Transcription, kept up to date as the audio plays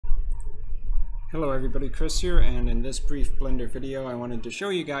Hello everybody, Chris here, and in this brief Blender video I wanted to show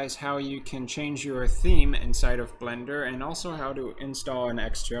you guys how you can change your theme inside of Blender and also how to install an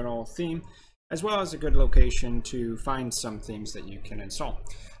external theme, as well as a good location to find some themes that you can install.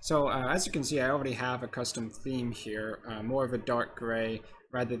 So as you can see, I already have a custom theme here, more of a dark gray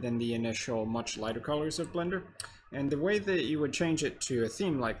rather than the initial much lighter colors of Blender. And the way that you would change it to a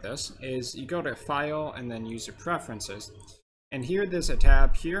theme like this is you go to File and then User Preferences. And here there's a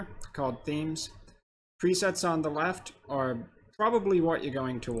tab here called Themes. Presets on the left are probably what you're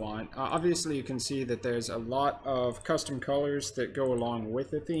going to want. Obviously you can see that there's a lot of custom colors that go along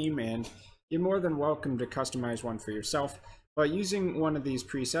with the theme, and you're more than welcome to customize one for yourself. But using one of these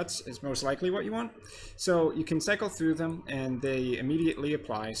presets is most likely what you want. So you can cycle through them and they immediately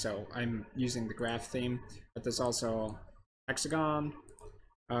apply. So I'm using the graph theme, but there's also hexagon.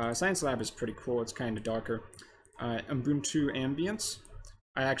 Science Lab is pretty cool, it's kind of darker. Ubuntu Ambience.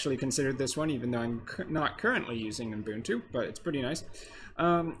 I actually considered this one, even though I'm not currently using Ubuntu, but it's pretty nice.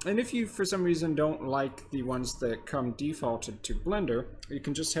 And if you, for some reason, don't like the ones that come defaulted to Blender, you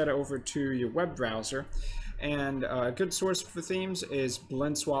can just head over to your web browser. And a good source for themes is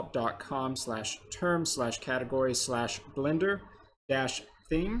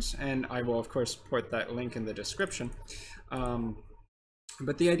blendswap.com/term/category/blender-themes, and I will, of course, put that link in the description.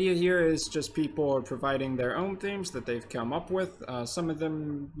 But the idea here is just people are providing their own themes that they've come up with. Some of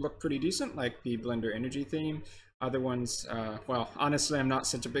them look pretty decent, like the Blender Energy theme. Other ones, well, honestly, I'm not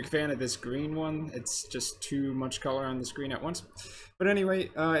such a big fan of this green one. It's just too much color on the screen at once. But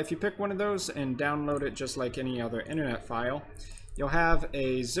anyway, if you pick one of those and download it just like any other internet file, you'll have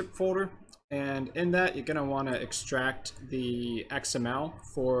a zip folder. And in that, you're going to want to extract the XML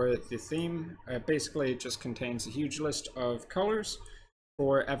for the theme. Basically, it just contains a huge list of colors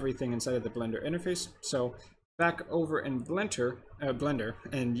for everything inside of the Blender interface. So back over in Blender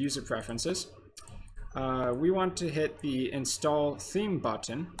and User Preferences, we want to hit the Install Theme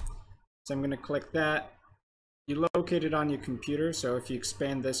button. So I'm going to click that. You locate it on your computer, so if you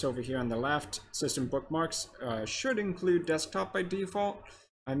expand this over here on the left, System Bookmarks should include desktop by default.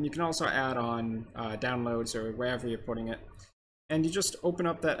 You can also add on downloads or wherever you're putting it. And you just open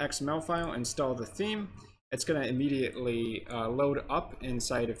up that XML file, install the theme. It's going to immediately load up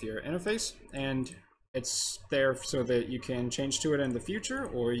inside of your interface, and it's there so that you can change to it in the future,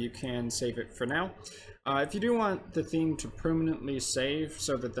 or you can save it for now. If you do want the theme to permanently save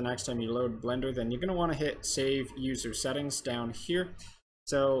so that the next time you load Blender, then you're going to want to hit Save User Settings down here,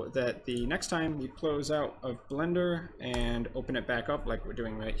 so that the next time you close out of Blender and open it back up like we're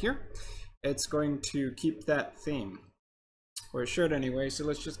doing right here, it's going to keep that theme, or it should anyway. So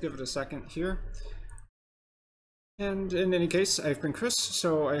let's just give it a second here. And in any case, I've been Chris,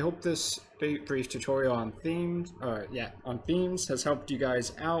 so I hope this brief tutorial on themes, has helped you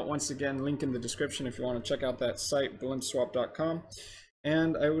guys out. Once again, link in the description if you want to check out that site, blendswap.com.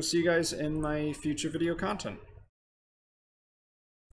 And I will see you guys in my future video content.